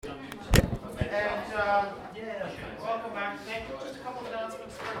Welcome back. Thank you. Just a couple of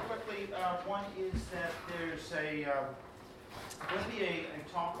announcements very quickly. One is that there's going to be a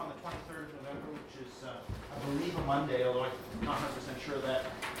talk on the 23rd of November, which is, I believe, a Monday, although I'm not 100% sure of that.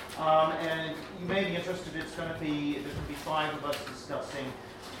 And you may be interested. There's going to be 5 of us discussing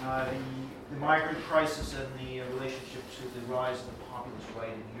the migrant crisis and the relationship to the rise of the populist right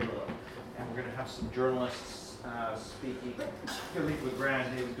in Europe. And we're going to have some journalists speaking, Philippe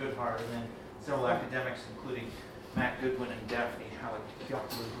Legrand, David Goodhart, and then several academics, including Matt Goodwin and Daphne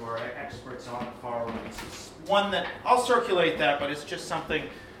Halleck-Kyoklu, who are experts on the far right. It's one that, I'll circulate that, but it's just something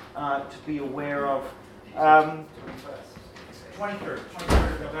to be aware of. 23rd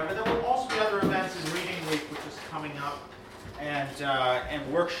of November. There will also be other events in Reading Week, which is coming up, and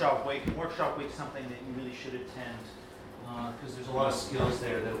Workshop Week. And Workshop Week is something that you really should attend, because there's a lot of skills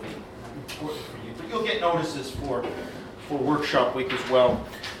there that will be important for you. But you'll get notices for Workshop Week as well.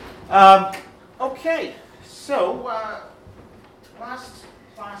 Okay, so last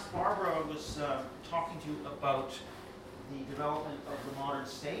class, Barbara was talking to you about the development of the modern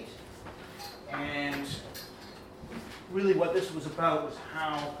state, and really what this was about was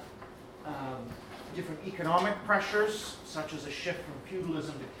how different economic pressures, such as a shift from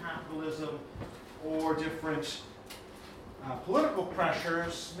feudalism to capitalism, or different political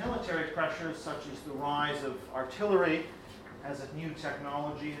pressures, military pressures, such as the rise of artillery as a new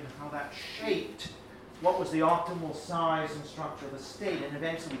technology, and how that shaped what was the optimal size and structure of the state. And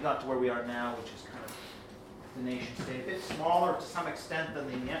eventually we got to where we are now, which is kind of the nation state, a bit smaller to some extent than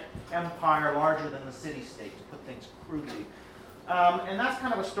the empire, larger than the city-state, to put things crudely. And that's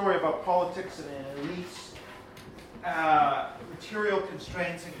kind of a story about politics and elites, material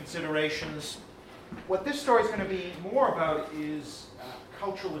constraints and considerations. What this story is going to be more about is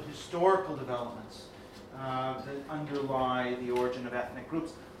cultural and historical developments that underlie the origin of ethnic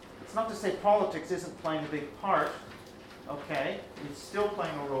groups. It's not to say politics isn't playing a big part, okay? It's still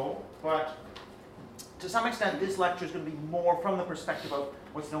playing a role, but to some extent this lecture is going to be more from the perspective of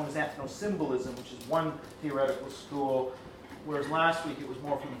what's known as ethno-symbolism, which is one theoretical school, whereas last week it was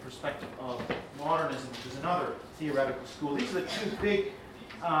more from the perspective of modernism, which is another theoretical school. These are the two big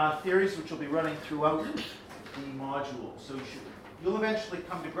theories which will be running throughout the module. So you'll eventually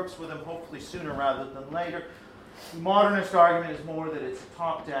come to grips with them, hopefully sooner rather than later. The modernist argument is more that it's a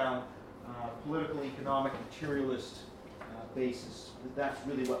top-down, political, economic, materialist basis. That's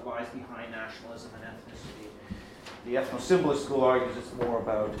really what lies behind nationalism and ethnicity. The ethno-symbolist school argues it's more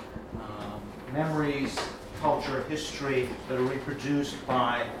about memories, culture, history that are reproduced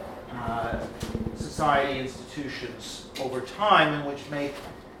by society institutions over time, and which make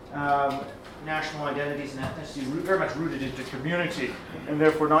national identities and ethnicity very much rooted into community, and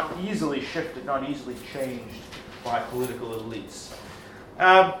therefore not easily shifted, not easily changed by political elites.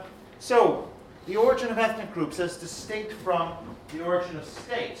 So, the origin of ethnic groups as distinct from the origin of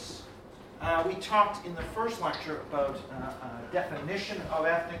states. We talked in the first lecture about a definition of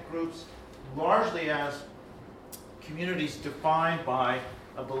ethnic groups largely as communities defined by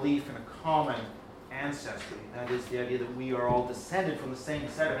a belief in a common ancestry. That is, the idea that we are all descended from the same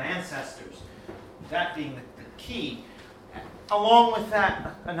set of ancestors. That being the key. Along with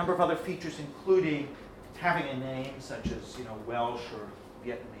that, a number of other features, including having a name, such as Welsh or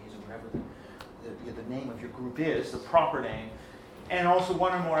Vietnamese or whatever the name of your group is, the proper name, and also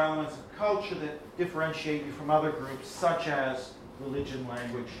one or more elements of culture that differentiate you from other groups, such as religion,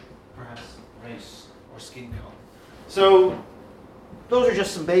 language, perhaps race or skin color. So those are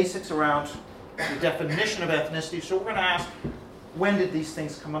just some basics around the definition of ethnicity. So we're going to ask, when did these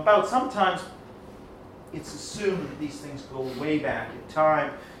things come about? Sometimes it's assumed that these things go way back in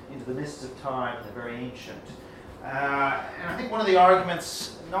time, into the mists of time, and they're very ancient. And I think one of the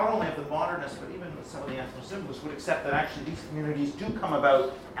arguments, not only of the modernists, but even some of the ethno-symbolists, would accept that actually these communities do come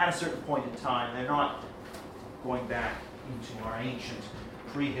about at a certain point in time. They're not going back into our ancient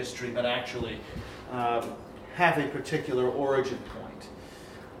prehistory, but actually have a particular origin point.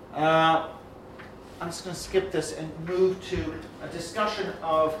 I'm just going to skip this and move to a discussion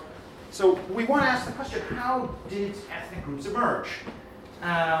of, so we want to ask the question, how did ethnic groups emerge?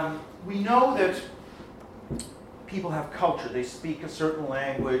 We know that people have culture. They speak a certain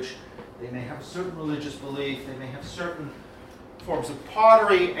language. They may have a certain religious belief. They may have certain forms of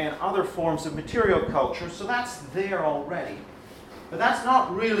pottery and other forms of material culture. So that's there already. But that's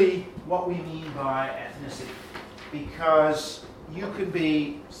not really what we mean by ethnicity. Because you could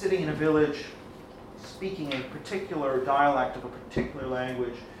be sitting in a village speaking a particular dialect of a particular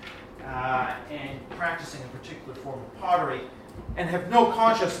language and practicing a particular form of pottery and have no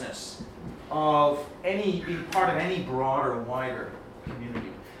consciousness of being part of any broader, wider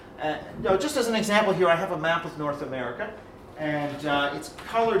community. No, just as an example here, I have a map of North America, and it's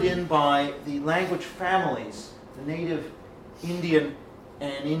colored in by the language families, the native Indian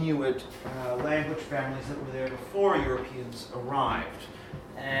and Inuit language families that were there before Europeans arrived.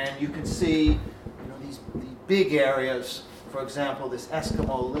 And you can see these big areas, for example, this Eskimo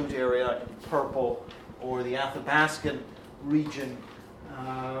Aleut area in purple, or the Athabascan region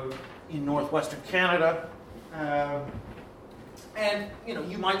in northwestern Canada. And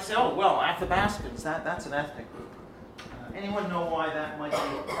you might say, oh, well, Athabascans, that's an ethnic group. Anyone know why that might be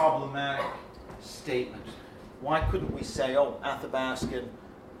a problematic statement? Why couldn't we say, oh, Athabascan,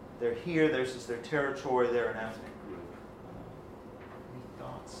 they're here, this is their territory, they're an ethnic group? Any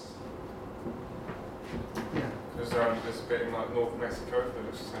thoughts? Yeah. Because there's a bit in like North Mexico that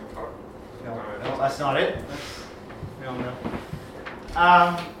looks the same colour. No, that's not it. No.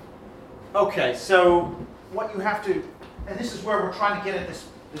 Okay, so what you have to, and this is where we're trying to get at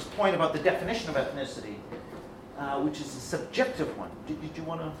this point about the definition of ethnicity, which is a subjective one. Did you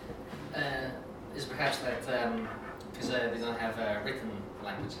want to? Is perhaps that because they don't have written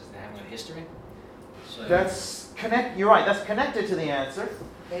languages, they have no history. So You're right. That's connected to the answer.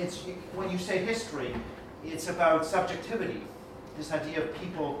 When you say history, it's about subjectivity. This idea of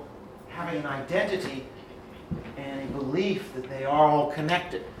people having an identity and a belief that they are all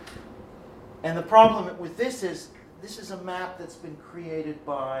connected. And the problem with this is a map that's been created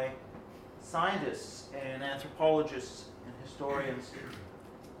by scientists and anthropologists and historians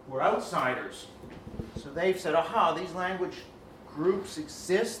who are outsiders. So they've said, aha, these language groups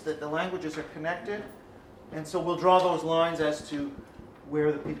exist, that the languages are connected, and so we'll draw those lines as to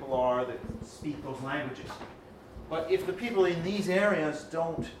where the people are that speak those languages. But if the people in these areas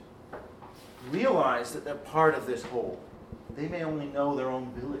don't realize that they're part of this whole, they may only know their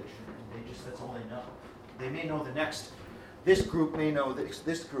own village, and that's all they know. They may know this group may know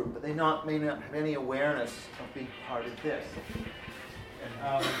this group, but they may not have any awareness of being part of this. And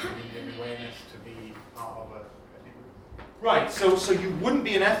how do you need awareness to be part of a ethnic group? Right, so you wouldn't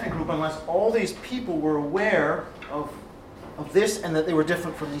be an ethnic group unless all these people were aware of this and that they were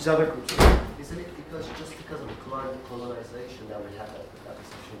different from these other groups. Isn't it because of colonization that we have that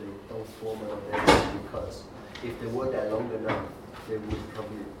position, they don't form an identity? Because if they were there long enough, they would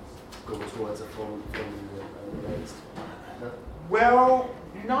probably go towards a form and raised. No? Well,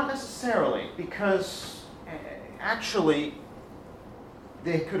 not necessarily, because actually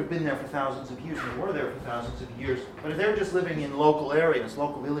they could have been there for thousands of years, and were there for thousands of years. But if they're just living in local areas,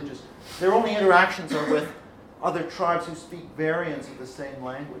 local villages, their only interactions are with other tribes who speak variants of the same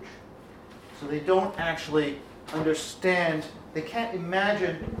language. So they don't actually understand, they can't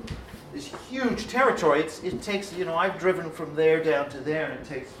imagine this huge territory. It takes, I've driven from there down to there, and it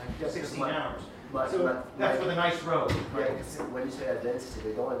takes like 16 hours. So that's with a nice road. Yeah, because when you say identity,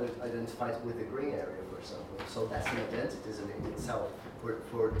 they don't identify it with the green area, for example. So that's an identity in itself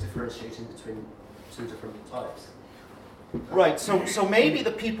for differentiating between two different types. Right. So maybe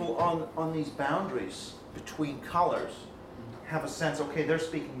the people on these boundaries between colors have a sense. Okay, they're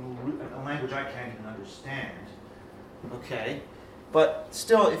speaking a language I can't even understand. Okay, but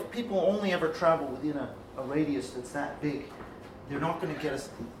still, if people only ever travel within a radius that's that big, they're not going to get us.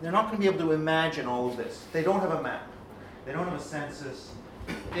 They're not going to be able to imagine all of this. They don't have a map. They don't have a census.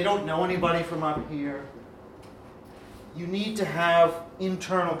 They don't know anybody from up here. You need to have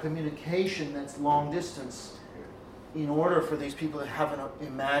internal communication that's long distance in order for these people to have an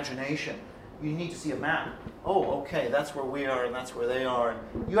imagination. You need to see a map. Oh, okay, that's where we are and that's where they are.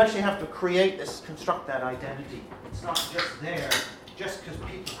 And you actually have to construct that identity. It's not just there, just because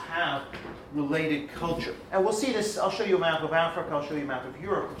people have related culture. And we'll see this, I'll show you a map of Africa, I'll show you a map of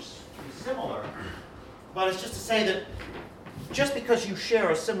Europe, which is similar. But it's just to say that just because you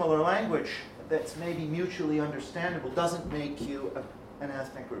share a similar language that's maybe mutually understandable doesn't make you an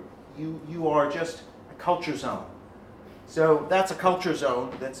ethnic group. You are just a culture zone. So that's a culture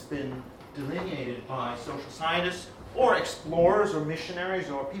zone that's been delineated by social scientists or explorers or missionaries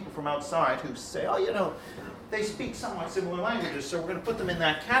or people from outside who say, they speak somewhat similar languages, so we're going to put them in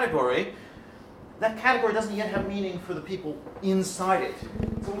that category. That category doesn't yet have meaning for the people inside it.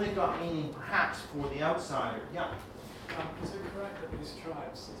 It's only got meaning perhaps for the outsider. Yeah? Is it correct that these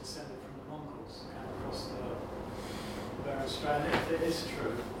tribes are descended from the Mongols across the various strands? If it is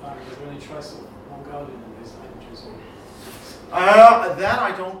true, is there any trace of Mongolian in these languages? That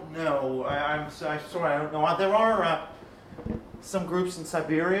I don't know. I'm sorry, I don't know. There are some groups in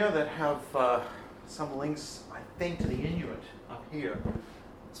Siberia that have some links, I think, to the Inuit up here.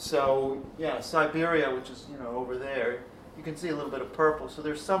 So, yeah, Siberia, which is, over there, you can see a little bit of purple. So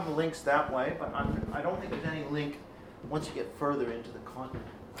there's some links that way, but I don't think there's any link once you get further into the continent.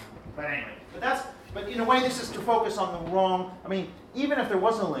 But anyway, but in a way this is to focus on the wrong, I mean, even if there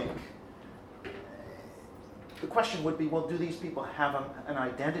was a link, the question would be, well, do these people have an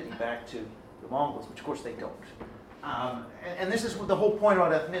identity back to the Mongols, which of course they don't. And this is the whole point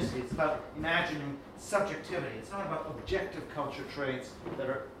about ethnicity. It's about imagining subjectivity. It's not about objective culture traits that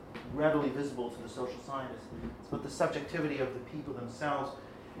are readily visible to the social scientists. It's about the subjectivity of the people themselves.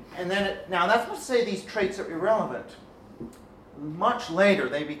 And then, now that's not to say these traits are irrelevant. Much later,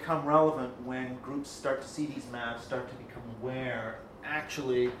 they become relevant when groups start to see these maps, start to become aware.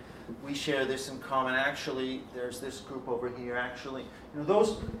 Actually, we share this in common. Actually, there's this group over here. Actually,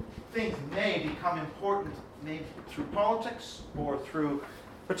 those things may become important, maybe through politics or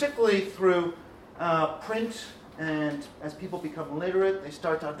particularly through print. And as people become literate, they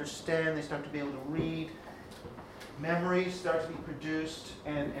start to understand. They start to be able to read. Memories start to be produced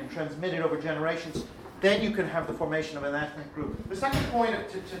and transmitted over generations. Then you can have the formation of an ethnic group. The second point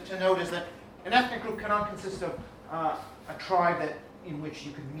to note is that an ethnic group cannot consist of a tribe in which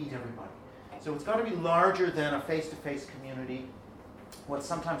you can meet everybody. So it's got to be larger than a face-to-face community, what's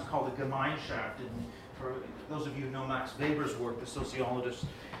sometimes called a Gemeinschaft. And for those of you who know Max Weber's work, the sociologist,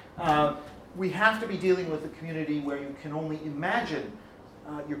 we have to be dealing with a community where you can only imagine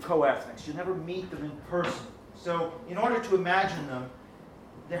your co-ethnics. You never meet them in person. So in order to imagine them,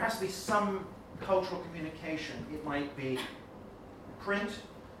 there has to be some cultural communication. It might be print.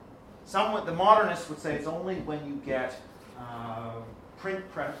 The modernists would say it's only when you get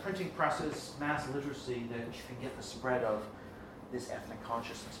printing presses, mass literacy, that you can get the spread of this ethnic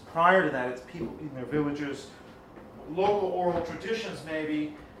consciousness. Prior to that, it's people in their villages, local oral traditions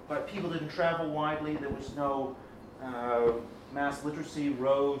maybe, but people didn't travel widely. There was no mass literacy,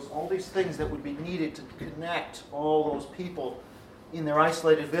 roads, all these things that would be needed to connect all those people in their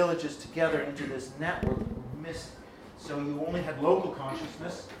isolated villages together into this network missing. So you only had local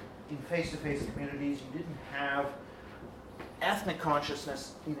consciousness in face-to-face communities. You didn't have ethnic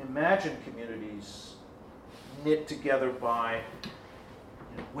consciousness in imagined communities knit together by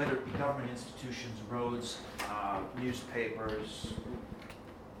whether it be government institutions, roads, newspapers,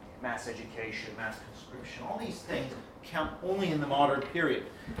 mass education, mass conscription. All these things count only in the modern period.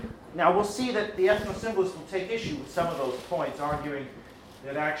 Now we'll see that the ethnosymbolists will take issue with some of those points, arguing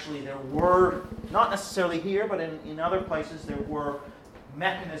that actually there were, not necessarily here, but in other places, there were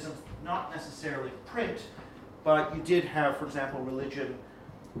mechanisms, not necessarily print, but you did have, for example, religion,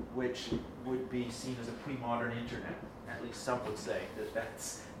 which would be seen as a pre-modern internet. At least some would say that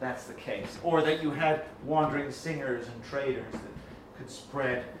that's the case. Or that you had wandering singers and traders that could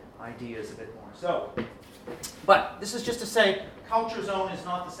spread ideas a bit more. So, but this is just to say, culture zone is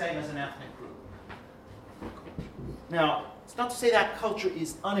not the same as an ethnic group. Now, it's not to say that culture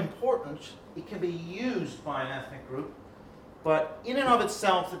is unimportant. It can be used by an ethnic group, but in and of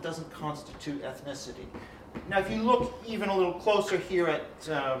itself, it doesn't constitute ethnicity. Now, if you look even a little closer here at,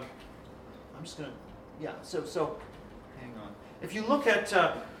 I'm just going to, yeah, so, hang on. If you look at,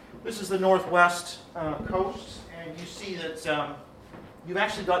 this is the northwest coast, and you see that you've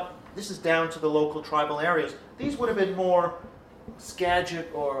actually got, this is down to the local tribal areas. These would have been more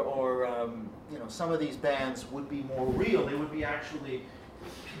Skagit or some of these bands would be more real. They would be actually,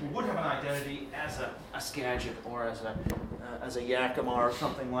 people would have an identity as a Skagit or as a Yakima or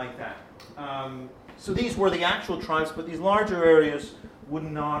something like that. So these were the actual tribes, but these larger areas would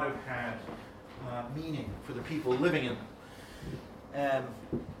not have had meaning for the people living in them.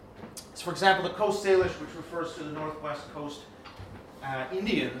 So for example, the Coast Salish, which refers to the northwest coast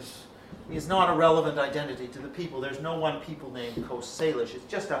Indians, is not a relevant identity to the people. There's no one people named Coast Salish. It's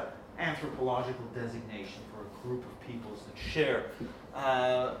just an anthropological designation for a group of peoples that share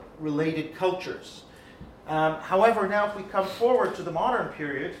related cultures. However, now if we come forward to the modern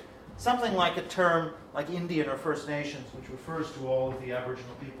period, something like a term like Indian or First Nations, which refers to all of the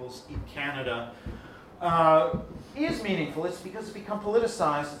Aboriginal peoples in Canada, is meaningful. It's because it's become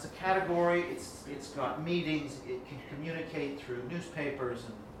politicized. It's a category. It's got meetings. It can communicate through newspapers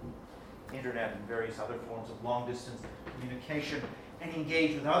and internet and various other forms of long-distance communication, and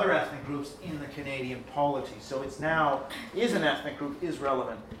engage with other ethnic groups in the Canadian polity. So it's now is an ethnic group, is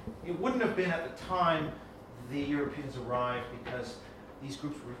relevant. It wouldn't have been at the time the Europeans arrived, because these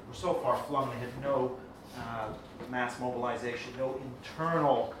groups were so far flung. They had no mass mobilization, no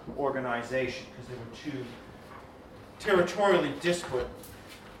internal organization, because they were too territorially disparate.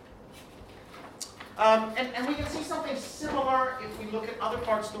 And we can see something similar if we look at other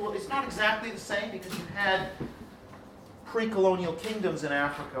parts of the world. It's not exactly the same, because you had pre-colonial kingdoms in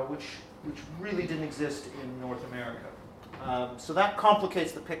Africa, which really didn't exist in North America. So that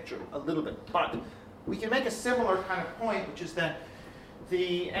complicates the picture a little bit. But we can make a similar kind of point, which is that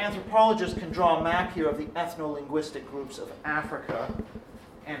the anthropologist can draw a map here of the ethno-linguistic groups of Africa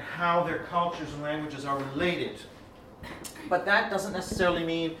and how their cultures and languages are related. But that doesn't necessarily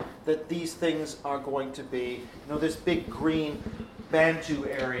mean that these things are going to be, this big green Bantu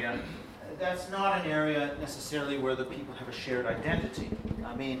area, that's not an area necessarily where the people have a shared identity.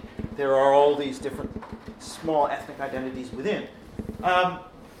 I mean, there are all these different small ethnic identities within.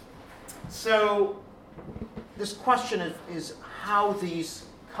 So this question is how these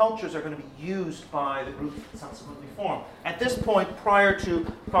cultures are going to be used by the groups that subsequently form. At this point, prior to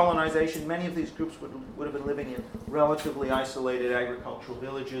colonization, many of these groups would have been living in relatively isolated agricultural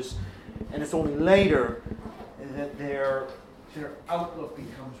villages, and it's only later that their outlook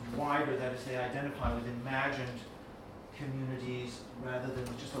becomes wider, that is, they identify with imagined communities rather than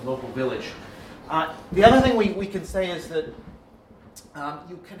just a local village. The other thing we can say is that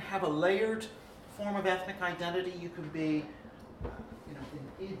you can have a layered form of ethnic identity. You can be an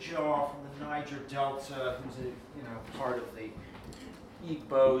Ijaw from the Niger Delta, who's part of the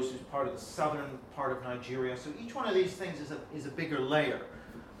Igbos, who's part of the southern part of Nigeria. So each one of these things is a bigger layer.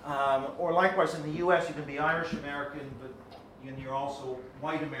 Or likewise, in the U.S., you can be Irish American, but you're also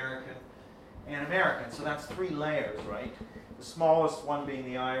white American and American. So that's 3 layers, right? The smallest one being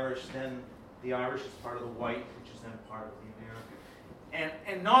the Irish, then the Irish is part of the white, which is then part of the American.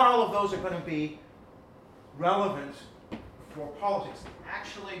 And not all of those are going to be relevant for politics.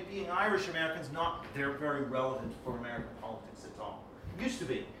 Actually, being Irish American is not very relevant for American politics at all. It used to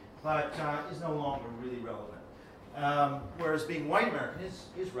be, but is no longer really relevant. Whereas being white American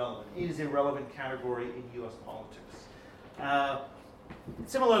is relevant. It is a relevant category in U.S. politics.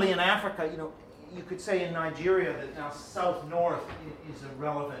 Similarly, in Africa, you could say in Nigeria that now south-north is a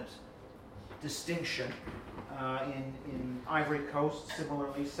relevant distinction. In Ivory Coast,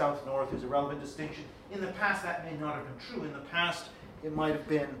 similarly, south-north is a relevant distinction. In the past, that may not have been true. In the past, it might have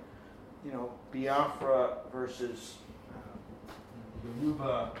been, Biafra versus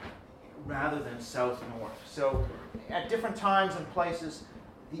Yoruba rather than south-north. So at different times and places,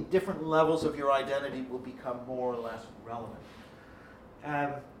 the different levels of your identity will become more or less relevant.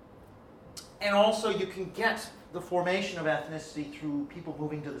 And also, you can get the formation of ethnicity through people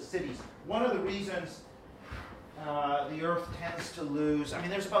moving to the cities. One of the reasons the Earth tends to lose,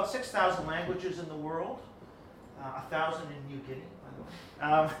 there's about 6,000 languages in the world, 1,000 in New Guinea, by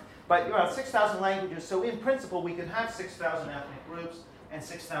the way. But about 6,000 languages, so in principle we could have 6,000 ethnic groups and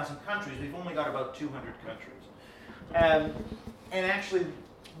 6,000 countries. We've only got about 200 countries. And actually,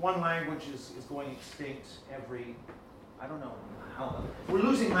 one language is going extinct every, I don't know how long. We're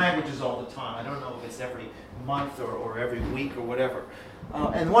losing languages all the time. I don't know if it's every month or every week or whatever.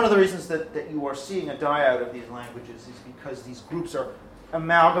 And one of the reasons that you are seeing a die-out of these languages is because these groups are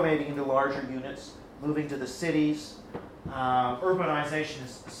amalgamating into larger units, moving to the cities. Urbanization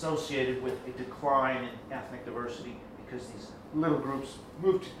is associated with a decline in ethnic diversity because these little groups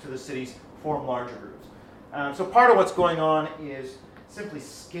move to the cities, form larger groups. So part of what's going on is simply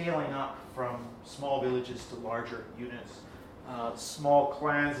scaling up from small villages to larger units, small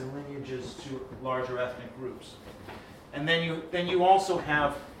clans and lineages to larger ethnic groups. And then you also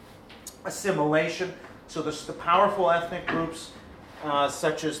have assimilation. So the powerful ethnic groups,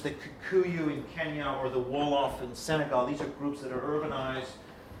 such as the Kikuyu in Kenya or the Wolof in Senegal, these are groups that are urbanized.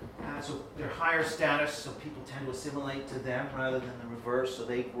 So they're higher status, so people tend to assimilate to them rather than the reverse, so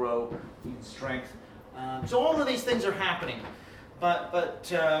they grow in strength. So all of these things are happening.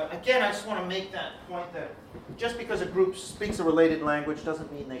 But again, I just want to make that point that just because a group speaks a related language doesn't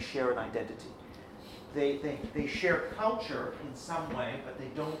mean they share an identity. They share culture in some way, but they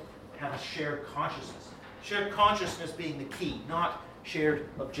don't have a shared consciousness. Shared consciousness being the key, not shared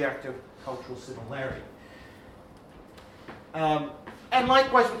objective cultural similarity. And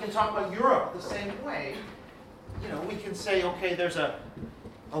likewise, we can talk about Europe the same way. We can say, okay, there's a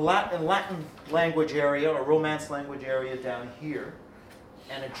Latin language area, or Romance language area down here,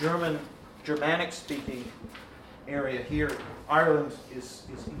 and a Germanic-speaking area here. Ireland is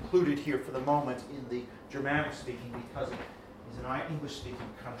included here for the moment in the Germanic-speaking because it is an English-speaking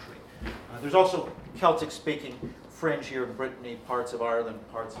country. There's also Celtic-speaking fringe here in Brittany, parts of Ireland,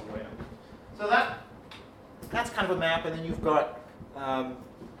 parts of Wales. So that's kind of a map, and then you've got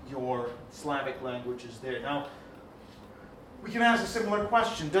your Slavic languages there. Now, we can ask a similar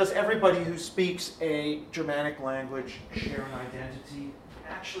question. Does everybody who speaks a Germanic language share an identity?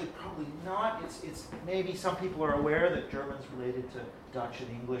 Actually, probably not. It's maybe some people are aware that German's related to Dutch and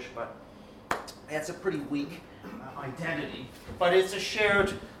English, but that's a pretty weak identity. But it's a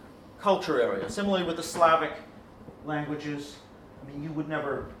shared culture area. Similarly with the Slavic languages, you would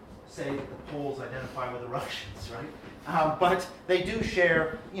never say that the Poles identify with the Russians, right? But they do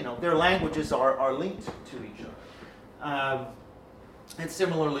share, their languages are linked to each other. And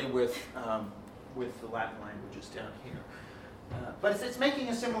similarly with the Latin languages down here. But it's making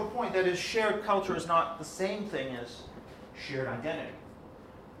a similar point, that is, shared culture is not the same thing as shared identity.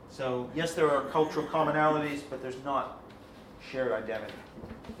 So yes, there are cultural commonalities, but there's not shared identity,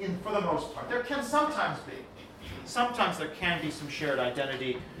 for the most part. There can sometimes be. Sometimes there can be some shared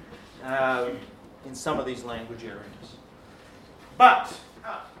identity in some of these language areas. But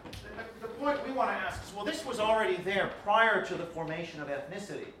the point we want to ask is, well, this was already there prior to the formation of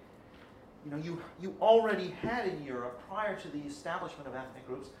ethnicity. You already had in Europe, prior to the establishment of ethnic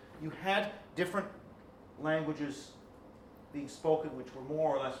groups, you had different languages being spoken which were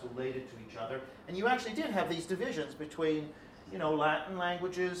more or less related to each other. And you actually did have these divisions between, Latin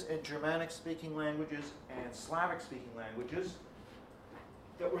languages and Germanic-speaking languages and Slavic-speaking languages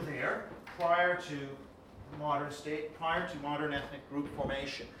that were there prior to modern state, prior to modern ethnic group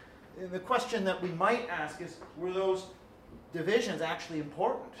formation. And the question that we might ask is, were those divisions actually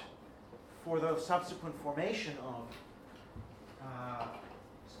important for the subsequent formation of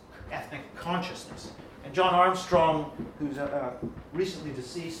ethnic consciousness? And John Armstrong, who's a recently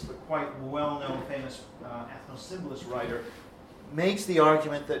deceased but quite well-known, famous ethno-symbolist writer, makes the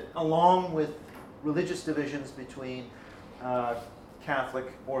argument that along with religious divisions between Catholic,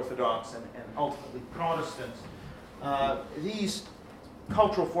 Orthodox, and ultimately Protestant, these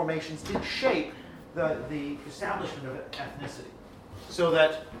cultural formations did shape the establishment of ethnicity, so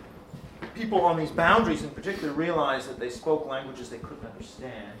that people on these boundaries in particular realized that they spoke languages they couldn't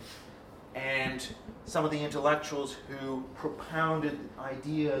understand, and some of the intellectuals who propounded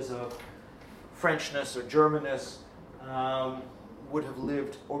ideas of Frenchness or Germanness would have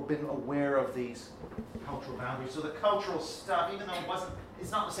lived or been aware of these cultural boundaries. So the cultural stuff, even though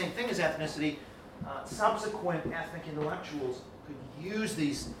it's not the same thing as ethnicity, subsequent ethnic intellectuals could use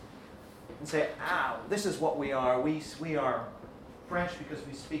these and say, this is what we are. We are French because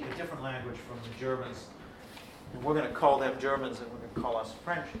we speak a different language from the Germans. And we're going to call them Germans and we're going to call us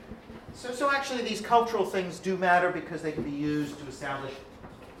French. So actually these cultural things do matter because they can be used to establish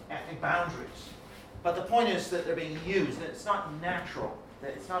ethnic boundaries. But the point is that they're being used, that it's not natural,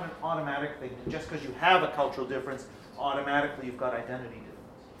 that it's not an automatic thing, that just because you have a cultural difference, automatically you've got identity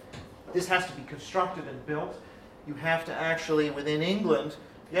difference. This has to be constructed and built. You have to actually, within England,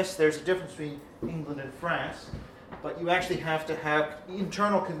 yes, there's a difference between England and France, but you actually have to have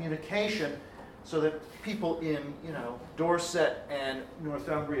internal communication so that people in, Dorset and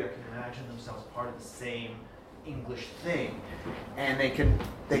Northumbria can imagine themselves part of the same English thing, and they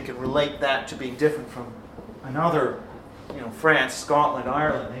can relate that to being different from another, France, Scotland,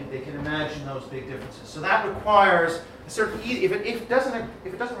 Ireland. They can imagine those big differences. So that requires a certain. If it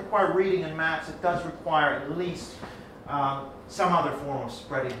doesn't require reading and maths, it does require at least some other form of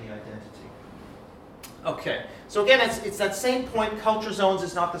spreading the identity. Okay. So again, it's that same point. Culture zones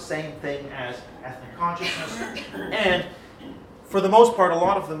is not the same thing as ethnic consciousness, and for the most part, a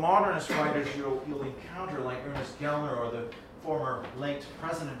lot of the modernist writers you'll encounter, like Ernest Gellner or the former late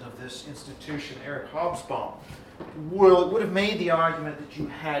president of this institution, Eric Hobsbawm, would have made the argument that you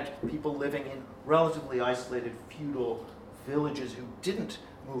had people living in relatively isolated feudal villages who didn't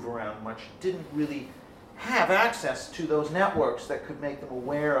move around much, didn't really have access to those networks that could make them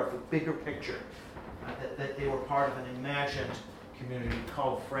aware of the bigger picture, that they were part of an imagined community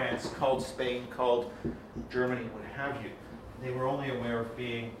called France, called Spain, called Germany, what have you. They were only aware of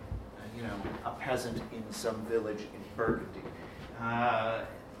being, a peasant in some village in Burgundy.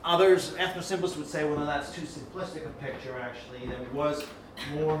 Others, ethnosymbolists, would say, well, no, that's too simplistic a picture, actually. There was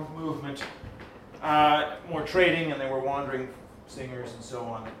more movement, more trading, and there were wandering singers and so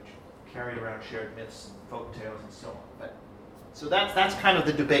on that carried around shared myths and folk tales and so on. So that's kind of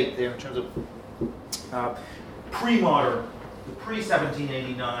the debate there in terms of pre-modern, the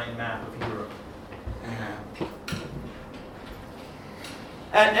pre-1789 map of Europe.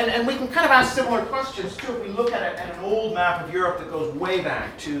 And we can kind of ask similar questions too if we look at an old map of Europe that goes way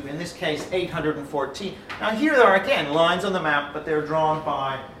back to, in this case, 814. Now here there are, again, lines on the map, but they're drawn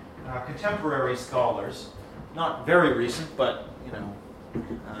by contemporary scholars. Not very recent, but,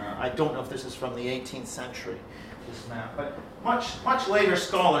 I don't know if this is from the 18th century, this map, but much later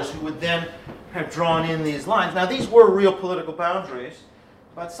scholars who would then have drawn in these lines. Now these were real political boundaries,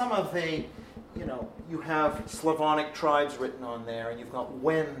 but some of the you have Slavonic tribes written on there, and you've got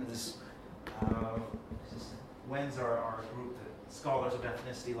Wends. Wends are a group that scholars of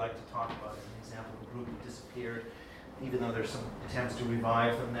ethnicity like to talk about as an example of a group that disappeared, even though there's some attempts to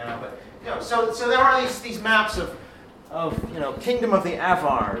revive them now. But so there are these maps of Kingdom of the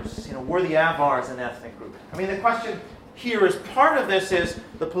Avars. Were the Avars an ethnic group? I mean, the question here is, part of this is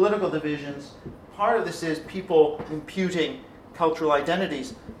the political divisions, part of this is people imputing cultural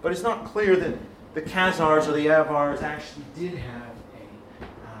identities, but it's not clear that the Khazars or the Avars actually did have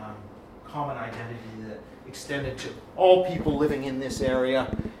a common identity that extended to all people living in this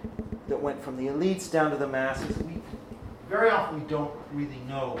area, that went from the elites down to the masses. Very often we don't really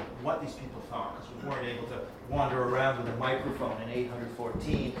know what these people thought, because we weren't able to wander around with a microphone in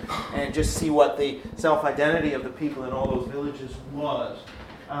 814 and just see what the self-identity of the people in all those villages was.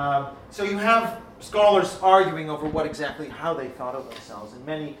 So you have scholars arguing over how they thought of themselves. And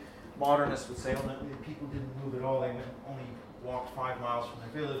many modernists would say, the people didn't move at all. They only walked 5 miles from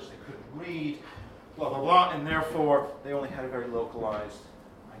their village. They couldn't read, blah, blah, blah. And therefore, they only had a very localized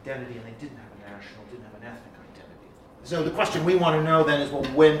identity, and they didn't have a national, didn't have an ethnic identity. So the question we want to know then is, well,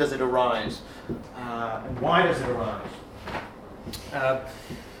 when does it arise? And why does it arise?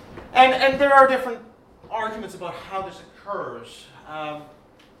 And there are different arguments about how this occurs.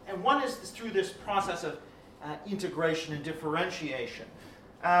 And one is through this process of integration and differentiation.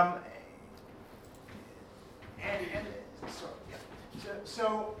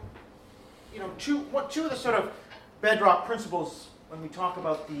 Two of the sort of bedrock principles when we talk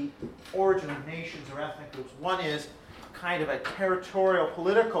about the origin of nations or ethnic groups, one is kind of a territorial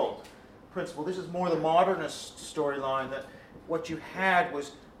political principle. This is more the modernist storyline, that what you had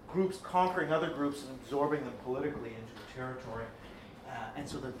was groups conquering other groups and absorbing them politically into a territory. And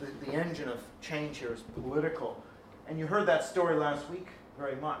so the engine of change here is political. And you heard that story last week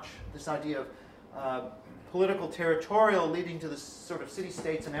very much, this idea of political territorial leading to the sort of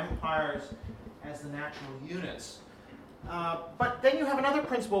city-states and empires as the natural units. But then you have another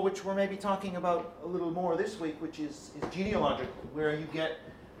principle, which we're maybe talking about a little more this week, which is genealogical, where you get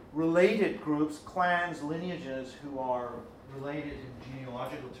related groups, clans, lineages, who are related in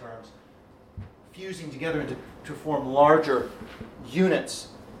genealogical terms, fusing together to form larger units,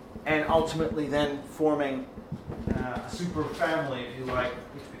 and ultimately then forming a super family, if you like,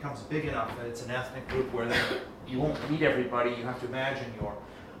 which becomes big enough that it's an ethnic group where then you won't meet everybody. You have to imagine your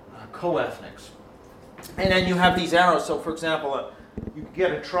co-ethnics. And then you have these arrows. So, for example, you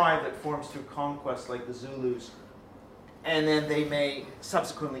get a tribe that forms through conquest, like the Zulus, and then they may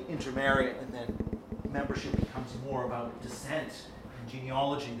subsequently intermarry, and then membership becomes more about descent and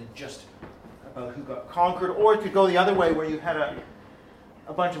genealogy than just about who got conquered. Or it could go the other way, where you had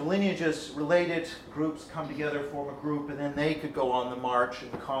a bunch of lineages, related groups come together, form a group, and then they could go on the march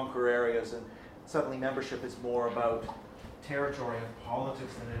and conquer areas, and suddenly membership is more about territory and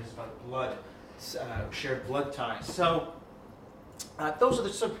politics than it is about blood, shared blood ties. So those are the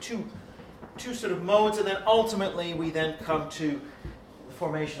sort of two sort of modes, and then ultimately we then come to the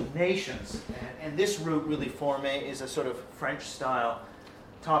formation of nations. And this route really is a sort of French-style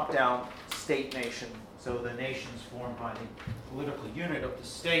top-down state-nation. So the nation's formed by the political unit of the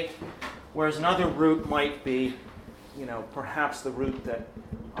state, whereas another route might be, perhaps the route that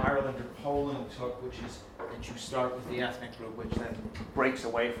Ireland or Poland took, which is that you start with the ethnic group, which then breaks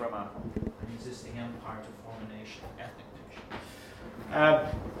away from an existing empire to form a nation, ethnic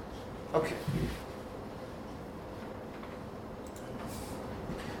nation. Okay.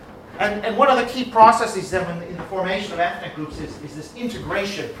 And one of the key processes then in the formation of ethnic groups is this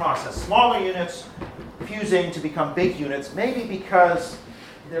integration process. Smaller units fusing to become big units, maybe because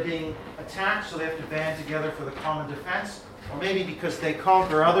they're being attacked, so they have to band together for the common defense, or maybe because they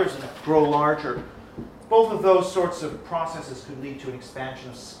conquer others and grow larger. Both of those sorts of processes could lead to an expansion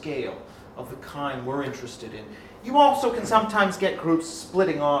of scale of the kind we're interested in. You also can sometimes get groups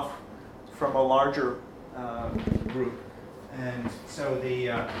splitting off from a larger group. And so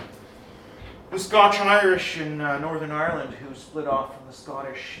the Scotch-Irish in Northern Ireland who split off from the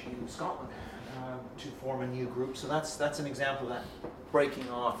Scottish in Scotland to form a new group. So that's an example of that breaking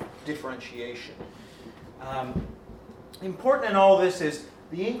off, differentiation. Important in all this is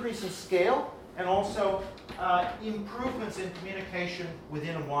the increase in scale and also improvements in communication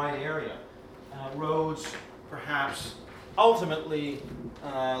within a wide area. Roads, perhaps, ultimately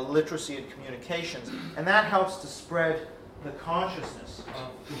literacy and communications. And that helps to spread the consciousness,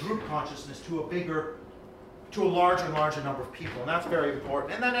 the group consciousness, to a larger and larger number of people. And that's very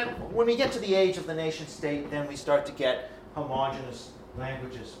important. And then when we get to the age of the nation state, then we start to get homogeneous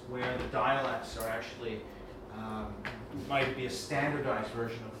languages where the dialects are actually, might be a standardized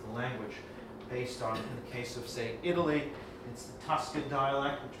version of the language based on, in the case of, say, Italy, it's the Tuscan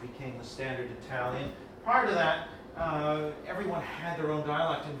dialect, which became the standard Italian. Prior to that, everyone had their own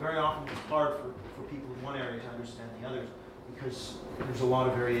dialect, and very often it was hard for people in one area to understand the others. because there's a lot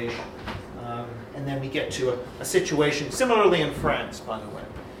of variation. And then we get to a situation, similarly in France, by the way.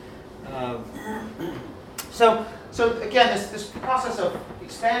 So again, this process of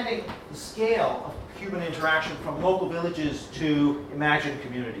expanding the scale of human interaction from local villages to imagined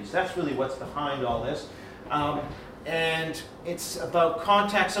communities, that's really what's behind all this. And it's about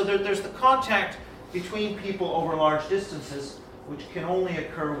contact. So there's the contact between people over large distances, which can only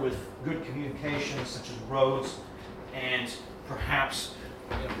occur with good communications, such as roads and perhaps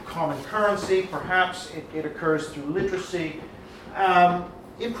common currency. Perhaps it occurs through literacy.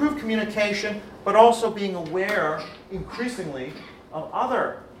 Improved communication, but also being aware increasingly of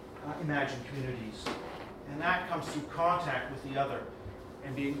other imagined communities. And that comes through contact with the other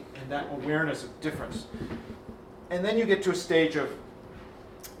and that awareness of difference. And then you get to a stage of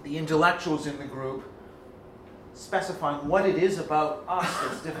the intellectuals in the group specifying what it is about us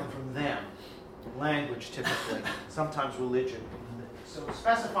that's different from them. Language, typically, sometimes religion. So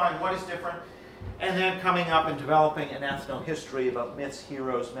specifying what is different, and then coming up and developing an ethno-history about myths,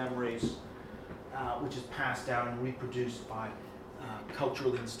 heroes, memories, which is passed down and reproduced by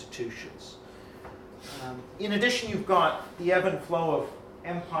cultural institutions. In addition, you've got the ebb and flow of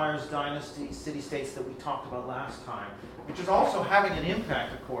empires, dynasties, city-states that we talked about last time, which is also having an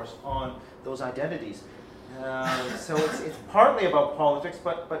impact, of course, on those identities. So it's partly about politics,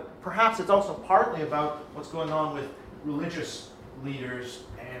 but perhaps it's also partly about what's going on with religious leaders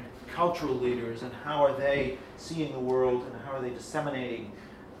and cultural leaders, and how are they seeing the world, and how are they disseminating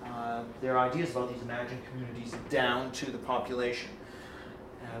their ideas about these imagined communities down to the population.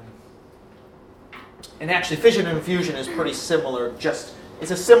 And actually, fission and fusion is pretty similar, it's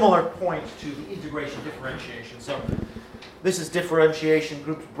a similar point to the integration differentiation. So this is differentiation,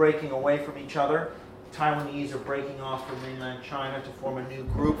 groups breaking away from each other. Taiwanese are breaking off from mainland China to form a new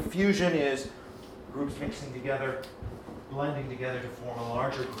group. Fusion is groups mixing together, blending together to form a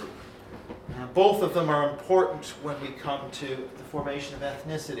larger group. Both of them are important when we come to the formation of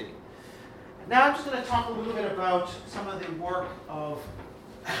ethnicity. Now I'm just going to talk a little bit about some of the work of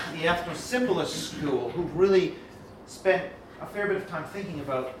the ethno-symbolist school, who've really spent a fair bit of time thinking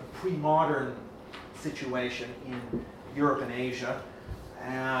about the pre-modern situation in Europe and Asia,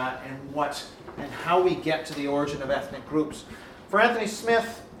 and how we get to the origin of ethnic groups. For Anthony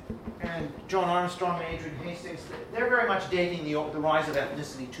Smith and John Armstrong and Adrian Hastings, they're very much dating the rise of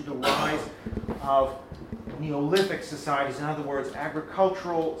ethnicity to the rise of Neolithic societies, in other words,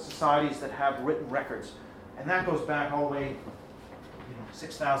 agricultural societies that have written records. And that goes back all the way,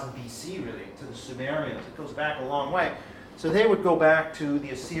 6,000 BC, really, to the Sumerians. It goes back a long way. So they would go back to the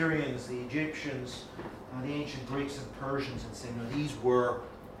Assyrians, the Egyptians, the ancient Greeks and Persians, and say, these were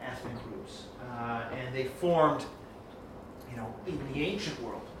ethnic groups. And they formed, in the ancient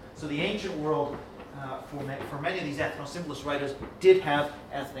world. So the ancient world, for many of these ethno-symbolist writers, did have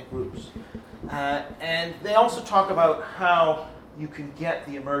ethnic groups. And they also talk about how you can get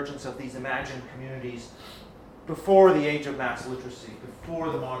the emergence of these imagined communities before the age of mass literacy,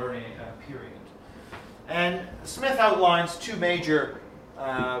 before the modern period. And Smith outlines two major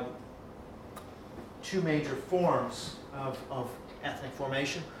forms of ethnic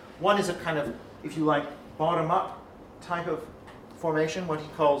formation. One is a kind of, if you like, bottom-up type of formation, what he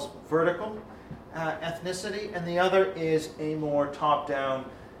calls vertical ethnicity, and the other is a more top-down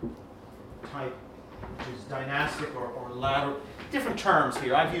type, which is dynastic or lateral. Different terms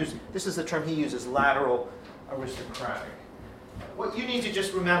here. This is the term he uses, lateral aristocratic. What you need to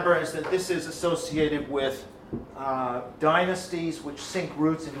just remember is that this is associated with dynasties which sink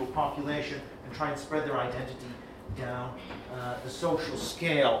roots into a population and try and spread their identity down the social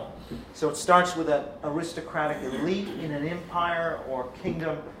scale. So it starts with an aristocratic elite in an empire or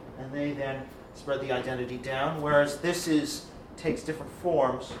kingdom, and they then spread the identity down, whereas this takes different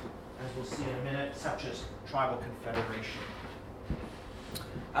forms, as we'll see in a minute, such as tribal confederation.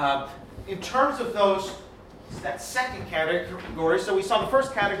 In terms of that second category, so we saw the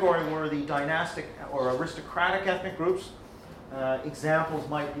first category were the dynastic or aristocratic ethnic groups. Examples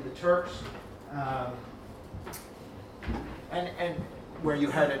might be the Turks, and where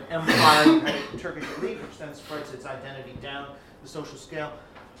you had an empire, you had a Turkish elite, which then spreads its identity down the social scale.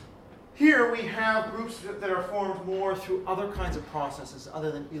 Here we have groups that are formed more through other kinds of processes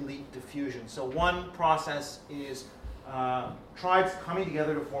other than elite diffusion. So one process is tribes coming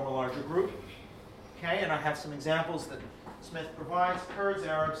together to form a larger group. Okay, and I have some examples that Smith provides: Kurds,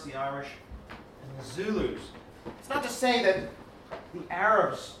 Arabs, the Irish, and the Zulus. It's not to say that the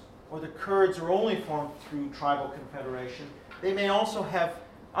Arabs or the Kurds are only formed through tribal confederation. They may also have,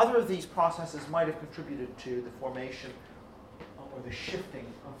 other of these processes might have contributed to the formation or the shifting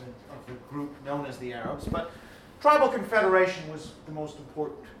of the group known as the Arabs. But tribal confederation was the most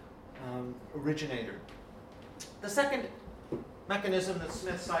important originator. The second mechanism that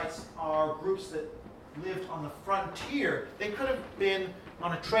Smith cites are groups that lived on the frontier. They could have been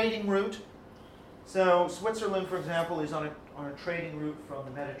on a trading route. So Switzerland, for example, is on a trading route from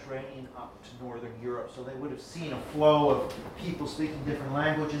the Mediterranean up to northern Europe. So they would have seen a flow of people speaking different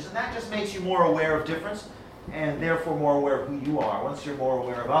languages, and that just makes you more aware of difference, and therefore more aware of who you are. Once you're more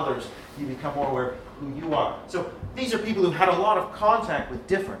aware of others, you become more aware of who you are. So these are people who had a lot of contact with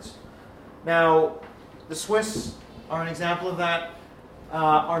difference. Now, the Swiss are an example of that.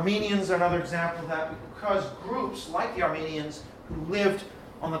 Armenians are another example of that, because groups like the Armenians who lived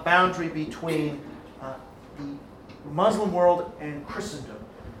on the boundary between the Muslim world and Christendom,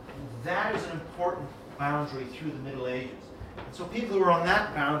 that is an important boundary through the Middle Ages. And so people who were on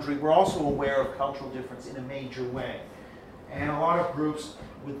that boundary were also aware of cultural difference in a major way. And a lot of groups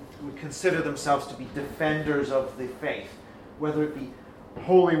would consider themselves to be defenders of the faith, whether it be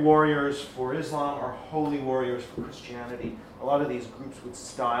holy warriors for Islam or holy warriors for Christianity. A lot of these groups would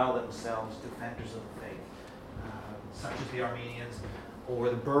style themselves defenders of the faith, such as the Armenians or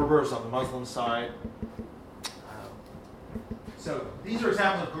the Berbers on the Muslim side. So these are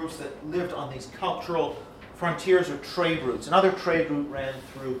examples of groups that lived on these cultural frontiers or trade routes. Another trade route ran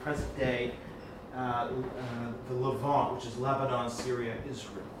through present day the Levant, which is Lebanon, Syria,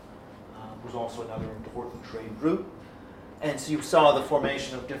 Israel. Was also another important trade route. And so you saw the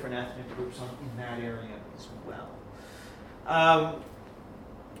formation of different ethnic groups in that area as well.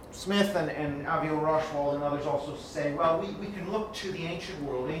 Smith and Aviel Rochwald and others also say, well, we can look to the ancient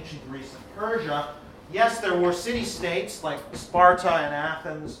world, ancient Greece and Persia. Yes, there were city-states like Sparta and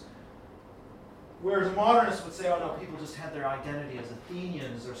Athens, whereas modernists would say, oh no, people just had their identity as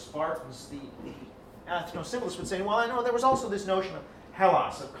Athenians or Spartans. The ethno-symbolists would say, well, I know there was also this notion of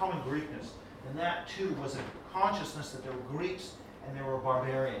Hellas, of common Greekness, and that too was a consciousness that there were Greeks and there were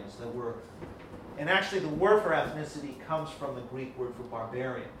barbarians. And actually the word for ethnicity comes from the Greek word for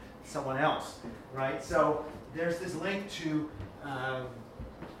barbarian, someone else, right? So there's this link to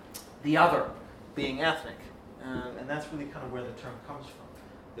the other being ethnic, and that's really kind of where the term comes from,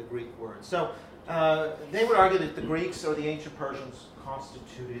 the Greek word. So they would argue that the Greeks or the ancient Persians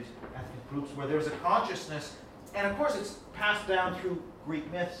constituted ethnic groups where there's a consciousness, and of course it's passed down through Greek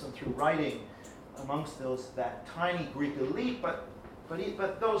myths and through writing amongst that tiny Greek elite,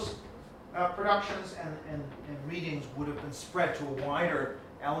 but those productions and readings would have been spread to a wider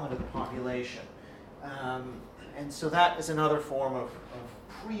element of the population. And so that is another form of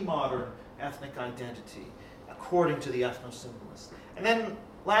pre-modern ethnic identity, according to the ethno-symbolists. And then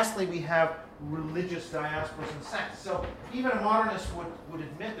lastly, we have religious diasporas and sects. So even a modernist would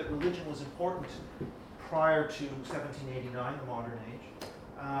admit that religion was important prior to 1789, the modern age.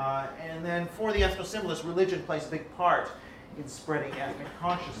 And then for the ethno-symbolists, religion plays a big part in spreading ethnic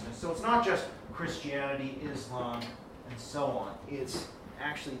consciousness. So it's not just Christianity, Islam, and so on. It's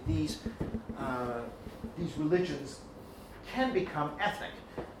actually these religions can become ethnic.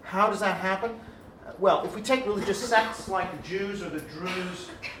 How does that happen? Well, if we take religious sects like the Jews or the Druze,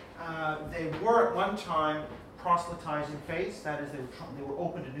 they were at one time proselytizing faiths. That is, they were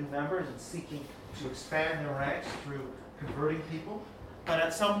open to new members and seeking to expand their ranks through converting people. But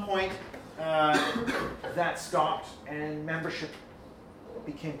at some point, that stopped, and membership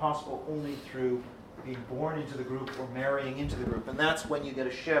became possible only through being born into the group or marrying into the group. And that's when you get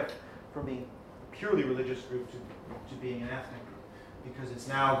a shift from being a purely religious group to being an ethnic group, because it's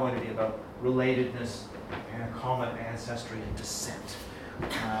now going to be about relatedness and a common ancestry and descent.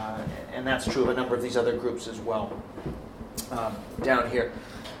 And that's true of a number of these other groups as well, down here.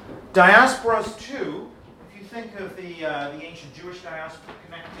 Diasporas, too. If you think of the ancient Jewish diaspora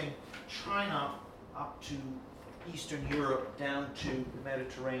connecting China up to Eastern Europe, down to the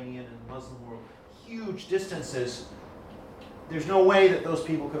Mediterranean and the Muslim world, huge distances. There's no way that those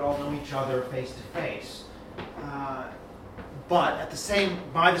people could all know each other face to face. But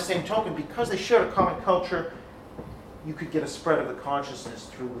by the same token, because they shared a common culture, you could get a spread of the consciousness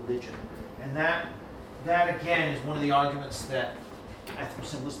through religion. And that again is one of the arguments that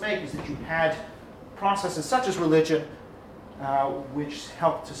ethno-symbolists make, is that you had processes such as religion which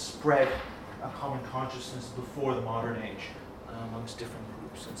helped to spread a common consciousness before the modern age amongst different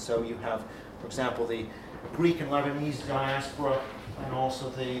groups. And so you have, for example, the Greek and Lebanese diaspora, and also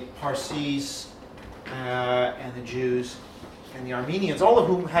the Parsis and the Jews and the Armenians, all of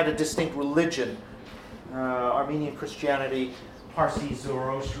whom had a distinct religion. Armenian Christianity, Parsi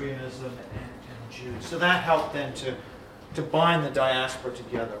Zoroastrianism, and Jews. So that helped then to bind the diaspora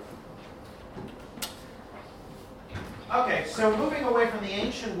together. Okay, so moving away from the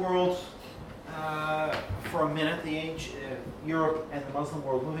ancient world for a minute, Europe and the Muslim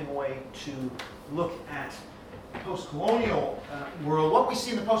world, moving away to look at the post-colonial world. What we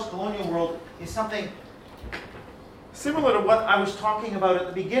see in the post-colonial world is something similar to what I was talking about at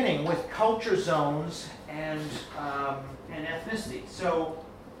the beginning with culture zones and ethnicity. So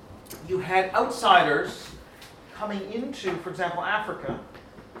you had outsiders coming into, for example, Africa.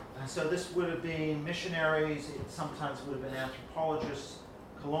 So this would have been missionaries, it sometimes would have been anthropologists,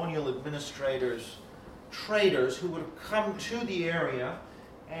 colonial administrators, traders who would have come to the area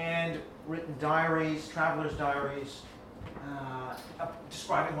and written diaries, travelers' diaries,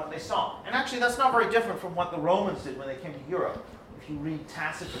 describing what they saw. And actually that's not very different from what the Romans did when they came to Europe. If you read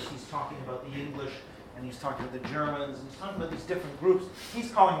Tacitus, he's talking about the English, and he's talking about the Germans, and he's talking about these different groups. He's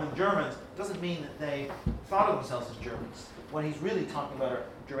calling them Germans. Doesn't mean that they thought of themselves as Germans. What he's really talking about are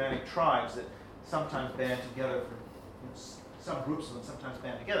Germanic tribes that sometimes band together for some groups of them sometimes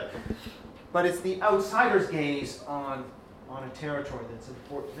band together. But it's the outsider's gaze on a territory that's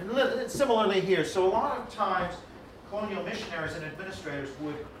important. And similarly here, so a lot of times colonial missionaries and administrators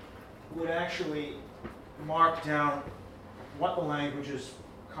would actually mark down what the languages,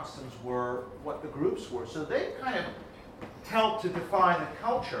 customs were, what the groups were. So they kind of helped to define the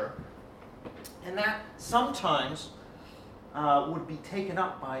culture, and that sometimes would be taken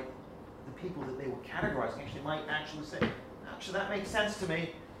up by the people that they were categorizing. Actually, might actually say, actually that makes sense to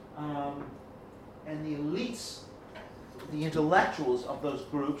me. And the elites, the intellectuals of those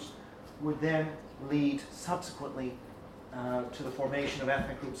groups would then lead subsequently to the formation of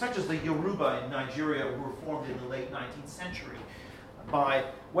ethnic groups, such as the Yoruba in Nigeria, who were formed in the late 19th century by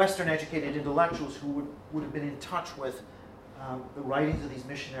Western-educated intellectuals who would have been in touch with the writings of these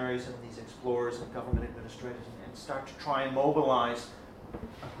missionaries and these explorers and government administrators, and start to try and mobilize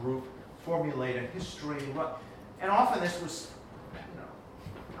a group, formulate a history. And often this was,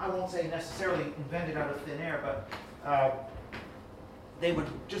 I won't say necessarily invented out of thin air, but they would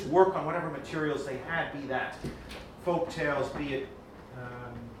just work on whatever materials they had, be that folk tales, be it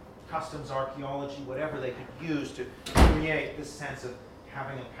customs, archaeology, whatever they could use to create this sense of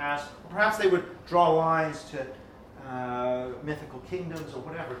having a past. Perhaps they would draw lines to mythical kingdoms or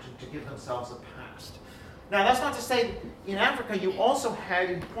whatever to give themselves a past. Now that's not to say in Africa you also had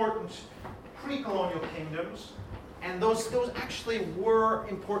important pre-colonial kingdoms, and those actually were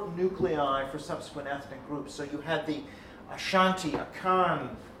important nuclei for subsequent ethnic groups. So you had the Ashanti, Akan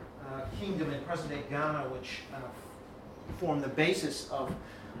kingdom in present-day Ghana, which formed the basis of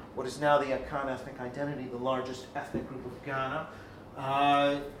what is now the Akan ethnic identity, the largest ethnic group of Ghana.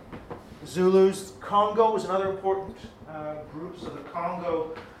 Zulus, Congo was another important group. So the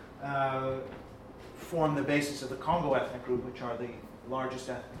Congo formed the basis of the Congo ethnic group, which are the largest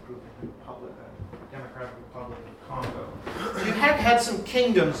ethnic group in the Democratic Republic of Congo. So you had some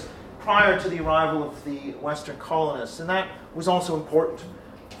kingdoms prior to the arrival of the Western colonists, and that was also important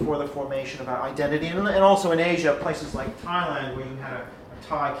for the formation of our identity. And also in Asia, places like Thailand, where you had a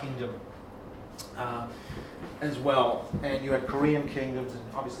Thai kingdom as well, and you had Korean kingdoms, and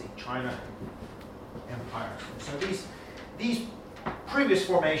obviously China Empire. So these previous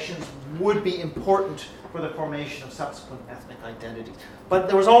formations would be important for the formation of subsequent ethnic identities. But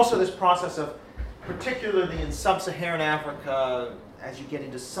there was also this process of, particularly in sub-Saharan Africa, as you get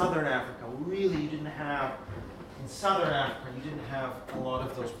into southern Africa, really you didn't have, in southern Africa, you didn't have a lot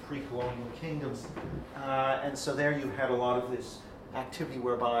of those pre-colonial kingdoms. And so there you had a lot of this activity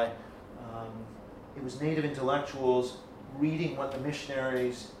whereby it was native intellectuals reading what the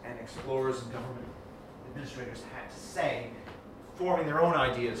missionaries and explorers and government administrators had to say, forming their own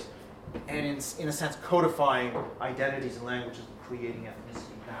ideas, and in a sense codifying identities and languages and creating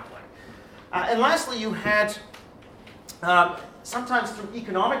ethnicity that way. And lastly, you had, sometimes through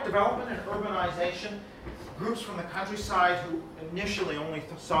economic development and urbanization, groups from the countryside who initially only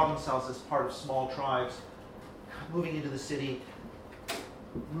saw themselves as part of small tribes, moving into the city,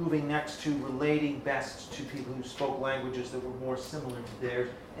 moving next to relating best to people who spoke languages that were more similar to theirs,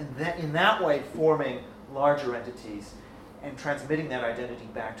 and in that way forming larger entities and transmitting that identity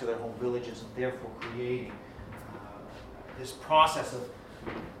back to their home villages, and therefore creating this process of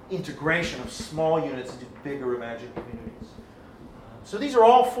integration of small units into bigger imagined communities. So these are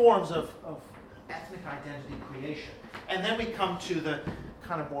all forms of ethnic identity creation. And then we come to the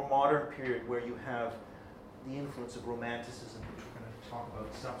kind of more modern period where you have the influence of Romanticism, which we're going to talk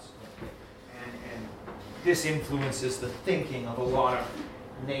about subsequently. And this influences the thinking of a lot of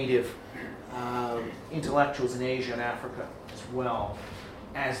native intellectuals in Asia and Africa as well,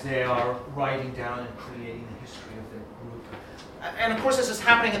 as they are writing down and creating the history of their group. And of course this is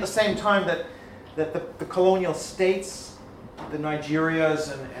happening at the same time that the colonial states, the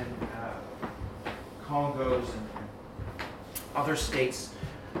Nigerias and Congos and other states,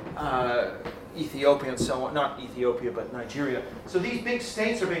 Ethiopia and so on, not Ethiopia, but Nigeria. So these big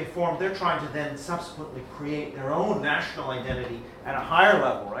states are being formed. They're trying to then subsequently create their own national identity at a higher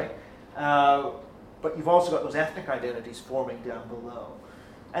level, right? But you've also got those ethnic identities forming down below.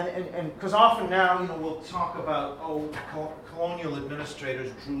 And because often now, we'll talk about, colonial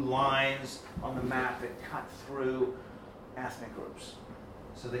administrators drew lines on the map that cut through ethnic groups.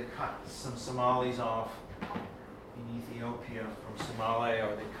 So they cut some Somalis off in Ethiopia from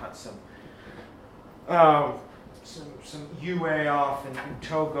Somalia, or they cut some UA off in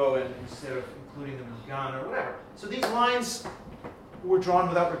Togo, and instead of including them in Ghana or whatever. So these lines were drawn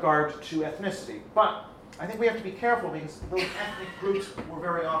without regard to ethnicity. But I think we have to be careful, because those ethnic groups were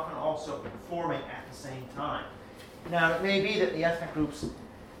very often also forming at the same time. Now, it may be that the ethnic groups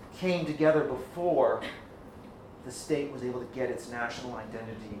came together before the state was able to get its national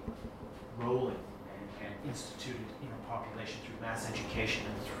identity rolling and instituted population through mass education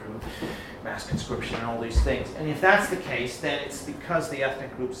and through mass conscription and all these things. And if that's the case, then it's because the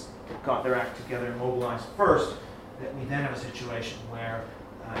ethnic groups got their act together and mobilized first that we then have a situation where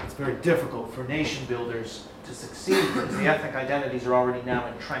it's very difficult for nation builders to succeed, because the ethnic identities are already now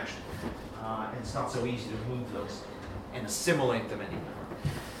entrenched. And it's not so easy to move those and assimilate them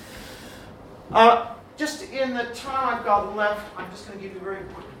anymore. Just in the time I've got left, I'm just going to give you a very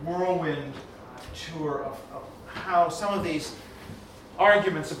quick whirlwind tour of how some of these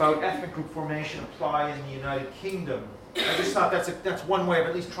arguments about ethnic group formation apply in the United Kingdom. I just thought that's one way of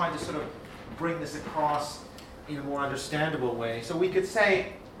at least trying to sort of bring this across in a more understandable way. So we could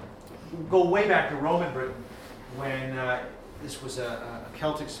say, go way back to Roman Britain, when this was a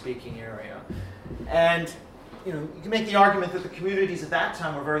Celtic-speaking area. And you can make the argument that the communities at that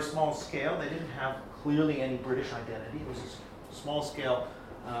time were very small scale. They didn't have clearly any British identity. It was small scale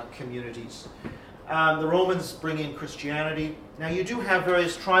communities. The Romans bring in Christianity. Now you do have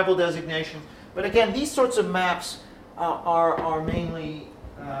various tribal designations, but again, these sorts of maps are mainly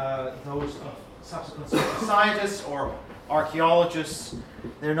those of subsequent social scientists or archaeologists.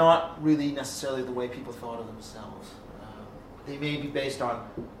 They're not really necessarily the way people thought of themselves. They may be based on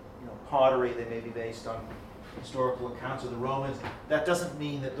pottery, they may be based on historical accounts of the Romans. That doesn't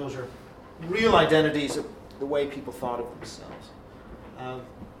mean that those are real identities of the way people thought of themselves.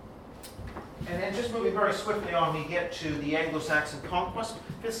 And then just moving very swiftly on, we get to the Anglo-Saxon conquest,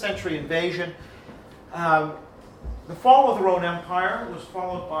 5th century invasion. The fall of the Roman Empire was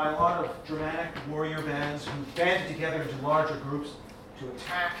followed by a lot of Germanic warrior bands who banded together into larger groups to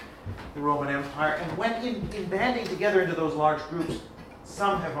attack the Roman Empire. And when in banding together into those large groups,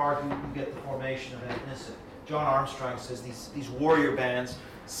 some have argued you get the formation of ethnicity. John Armstrong says these warrior bands,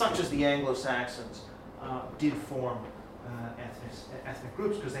 such as the Anglo-Saxons, did form ethnic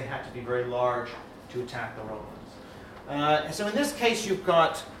groups because they had to be very large to attack the Romans. So in this case, you've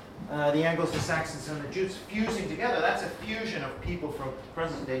got the Anglo-Saxons and the Jutes fusing together. That's a fusion of people from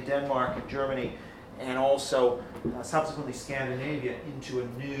present-day Denmark and Germany, and also subsequently Scandinavia into a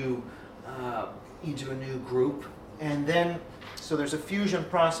new group. And then, so there's a fusion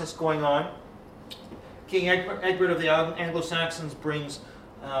process going on. King Egbert of the Anglo-Saxons brings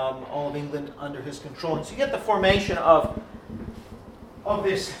all of England under his control. And so you get the formation of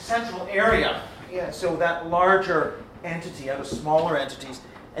this central area. Yeah, so that larger entity out of smaller entities.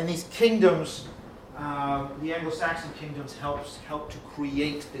 And these kingdoms, the Anglo-Saxon kingdoms, help to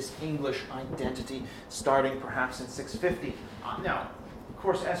create this English identity, starting perhaps in 650. Now, of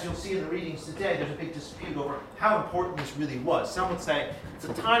course, as you'll see in the readings today, there's a big dispute over how important this really was. Some would say it's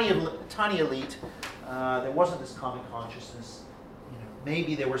a tiny elite. There wasn't this common consciousness.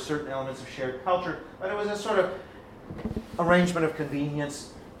 Maybe there were certain elements of shared culture, but it was a sort of arrangement of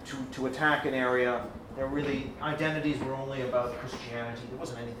convenience to attack an area. Their really identities were only about Christianity. There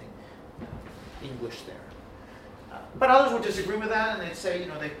wasn't anything English there. But others would disagree with that, and they'd say,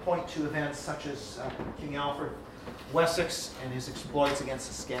 they point to events such as King Alfred Wessex and his exploits against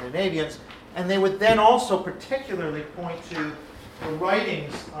the Scandinavians, and they would then also particularly point to the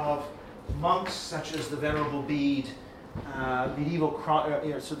writings of monks such as the Venerable Bede,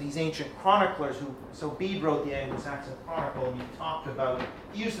 so these ancient chroniclers so Bede wrote the Anglo-Saxon Chronicle, and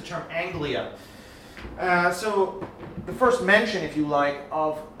he used the term Anglia. So the first mention, if you like,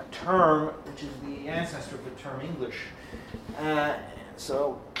 of a term which is the ancestor of the term English.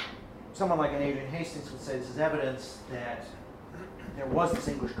 So someone like an Adrian Hastings would say this is evidence that there was this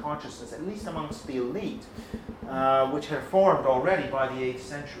English consciousness, at least amongst the elite, which had formed already by the 8th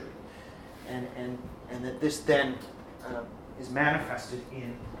century. And that this then is manifested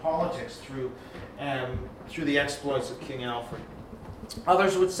in politics through the exploits of King Alfred.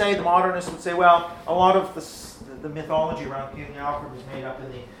 Others would say, the modernists would say, well, a lot of the mythology around King Alfred was made up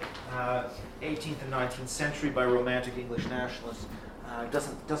in the 18th and 19th century by romantic English nationalists.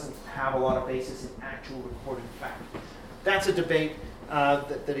 Doesn't have a lot of basis in actual recorded fact. That's a debate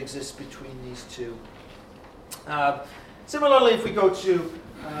that exists between these two. Similarly, if we go to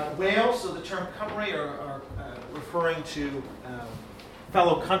Wales, so the term Cymry are referring to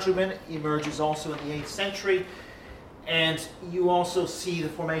fellow countrymen, emerges also in the 8th century. And you also see the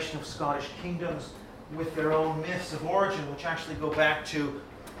formation of Scottish kingdoms with their own myths of origin, which actually go back to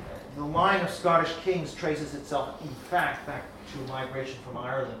the line of Scottish kings traces itself, in fact, back to migration from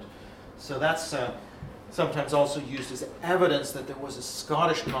Ireland. So that's sometimes also used as evidence that there was a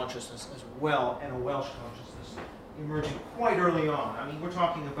Scottish consciousness as well and a Welsh consciousness emerging quite early on. I mean, we're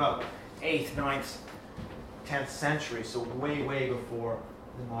talking about 8th, 9th, 10th century, so way, way before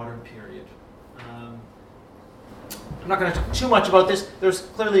the modern period. I'm not going to talk too much about this. There's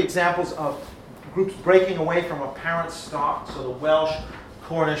clearly examples of groups breaking away from a parent stock. So the Welsh,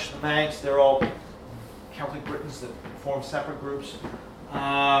 Cornish, the Manx, they're all Celtic Britons that form separate groups.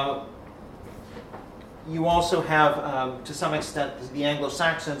 You also have, to some extent, the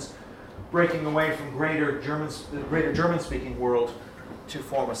Anglo-Saxons breaking away from the greater German-speaking world to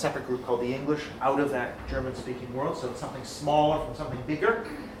form a separate group called the English out of that German-speaking world. So it's something smaller from something bigger.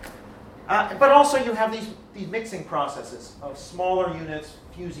 But also you have these mixing processes of smaller units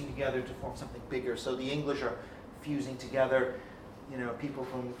fusing together to form something bigger. So the English are fusing together, people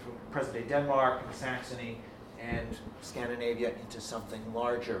from present-day Denmark and Saxony and Scandinavia into something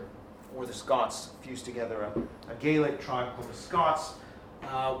larger. Or the Scots fuse together a Gaelic tribe called the Scots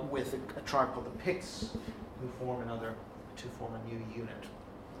with a tribe called the Picts to form a new unit.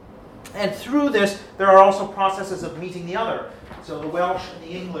 And through this, there are also processes of meeting the other. So the Welsh and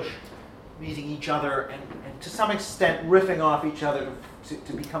the English meeting each other and to some extent riffing off each other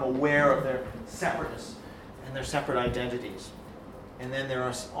to become aware of their separateness and their separate identities. And then there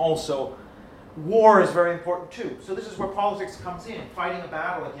are also, war is very important too. So this is where politics comes in. Fighting a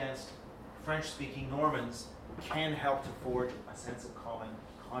battle against French-speaking Normans can help to forge a sense of common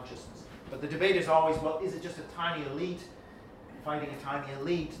consciousness. But the debate is always, well, is it just a tiny elite fighting a tiny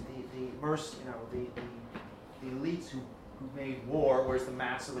elite? The elites who made war, whereas the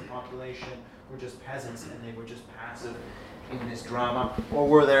mass of the population were just peasants and they were just passive in this drama, or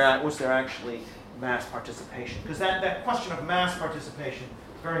was there actually mass participation? Because that question of mass participation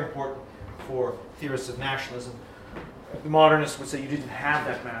is very important for theorists of nationalism. The modernists would say you didn't have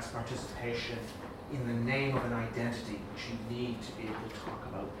that mass participation in the name of an identity, which you need to be able to talk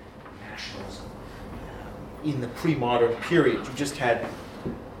about nationalism. In the pre-modern period, you just had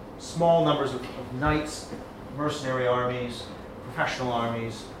small numbers of knights, mercenary armies, professional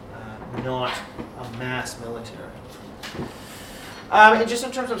armies, not a mass military. And just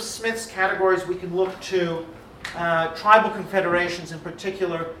in terms of Smith's categories, we can look to tribal confederations, in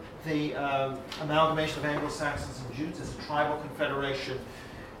particular the amalgamation of Anglo-Saxons and Jutes as a tribal confederation,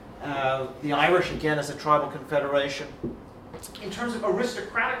 the Irish again as a tribal confederation. In terms of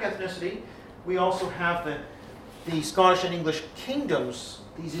aristocratic ethnicity, we also have the Scottish and English kingdoms,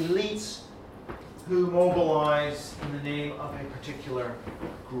 these elites who mobilize in the name of a particular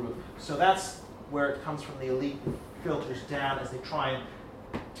group. So that's where it comes from. The elite filters down as they try and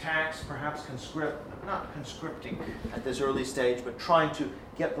tax, perhaps not conscripting at this early stage, but trying to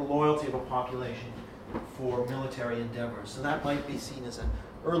get the loyalty of a population for military endeavors. So that might be seen as an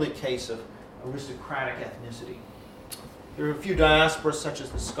early case of aristocratic ethnicity. There are a few diasporas, such as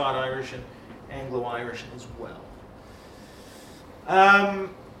the Scot-Irish and Anglo-Irish as well.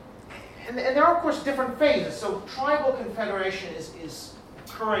 And there are, of course, different phases. So tribal confederation is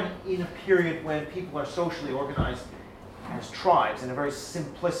occurring in a period when people are socially organized as tribes in a very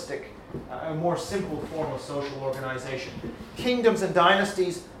simplistic, a more simple form of social organization. Kingdoms and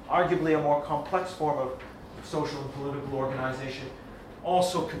dynasties, arguably a more complex form of social and political organization,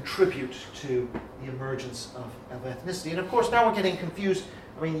 also contribute to the emergence of ethnicity. And of course, now we're getting confused.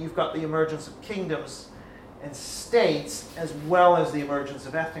 I mean, you've got the emergence of kingdoms and states as well as the emergence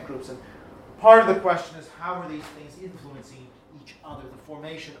of ethnic groups. And part of the question is, how are these things influencing each other? The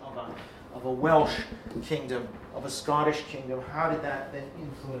formation of a Welsh kingdom, of a Scottish kingdom, how did that then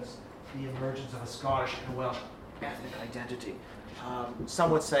influence the emergence of a Scottish and a Welsh ethnic identity?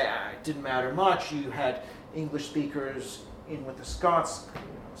 Some would say it didn't matter much. You had English speakers in with the Scots,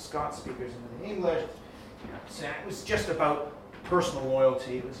 Scots speakers in with the English. So it was just about personal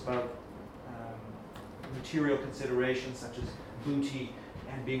loyalty. It was about material considerations such as booty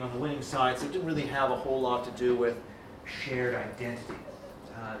and being on the winning side. So it didn't really have a whole lot to do with shared identity.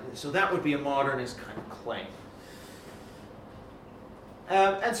 So that would be a modernist kind of claim.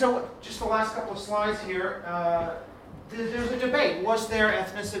 And so, just the last couple of slides here. There's a debate. Was there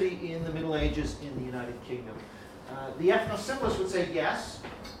ethnicity in the Middle Ages in the United Kingdom? The ethnosymbolists would say yes,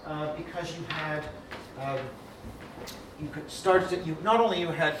 because you had, not only you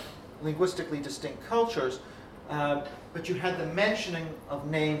had linguistically distinct cultures, but you had the mentioning of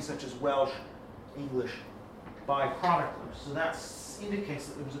names such as Welsh, English, by chroniclers. So that indicates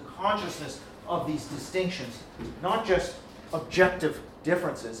that there was a consciousness of these distinctions, not just objective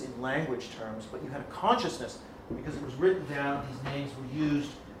differences in language terms, but you had a consciousness because it was written down, these names were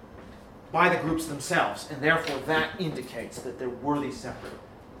used by the groups themselves, and therefore that indicates that there were these separate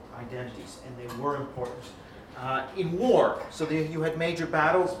identities, and they were important in war. So you had major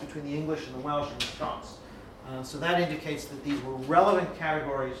battles between the English and the Welsh and the Scots. So that indicates that these were relevant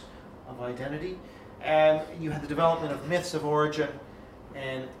categories of identity. And you had the development of myths of origin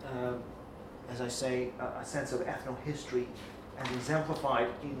and, as I say, a sense of ethnohistory as exemplified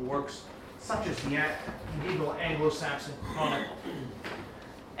in works such as the medieval Anglo-Saxon Chronicle.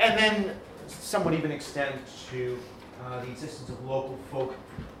 And then some would even extend to the existence of local folk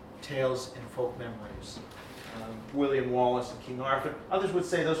tales and folk memories. William Wallace and King Arthur. Others would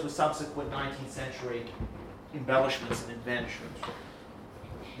say those were subsequent 19th century embellishments and inventions.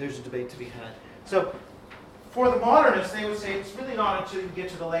 There's a debate to be had. So for the modernists, they would say it's really not until you get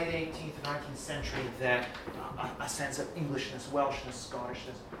to the late 18th and 19th century that a sense of Englishness, Welshness,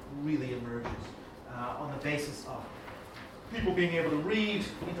 Scottishness really emerges on the basis of people being able to read,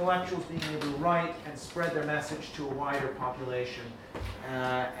 intellectuals being able to write and spread their message to a wider population,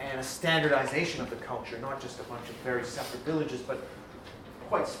 and a standardization of the culture, not just a bunch of very separate villages, but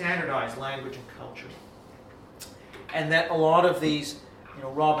quite standardized language and culture. And that a lot of these,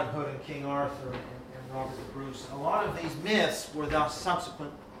 Robin Hood and King Arthur and Robert the Bruce, a lot of these myths were thus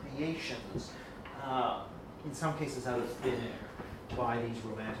subsequent creations, in some cases out of thin air, by these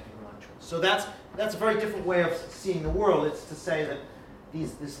romantic intellectuals. So that's a very different way of seeing the world. It's to say that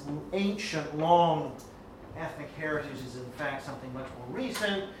this ancient, long ethnic heritage is in fact something much more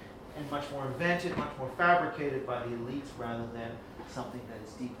recent and much more invented, much more fabricated by the elites rather than something that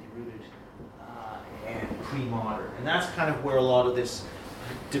is deeply rooted and pre-modern. And that's kind of where a lot of this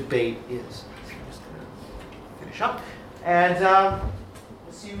debate is. So I'm just going to finish up. And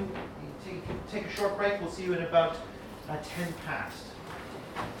we'll see you, take a short break. We'll see you in about 10 past.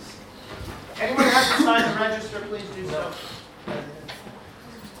 Anyone who has to sign the register, please do so.